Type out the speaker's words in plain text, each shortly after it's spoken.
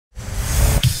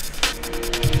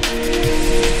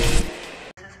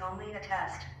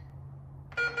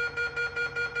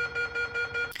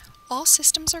All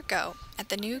systems are go at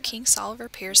the new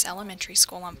Kingsolver Elementary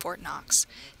School on Fort Knox.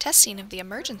 Testing of the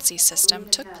emergency system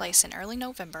took place in early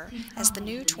November as the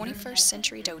new 21st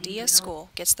century DoDEA school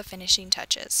gets the finishing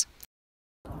touches.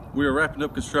 We are wrapping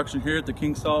up construction here at the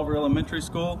Kingsolver Elementary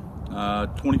School,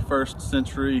 21st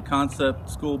century concept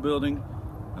school building.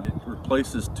 It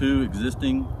replaces two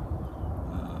existing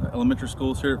elementary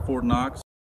schools here at Fort Knox.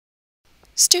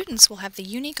 Students will have the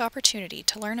unique opportunity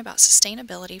to learn about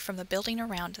sustainability from the building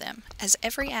around them, as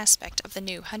every aspect of the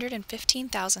new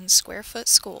 115,000 square foot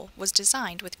school was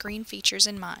designed with green features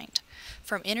in mind.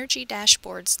 From energy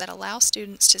dashboards that allow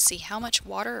students to see how much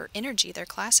water or energy their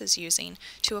class is using,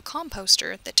 to a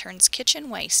composter that turns kitchen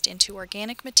waste into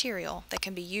organic material that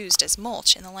can be used as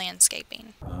mulch in the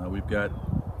landscaping. We've got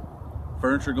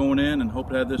furniture going in and hope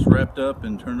to have this wrapped up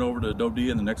and turned over to DoDEA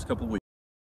in the next couple of weeks.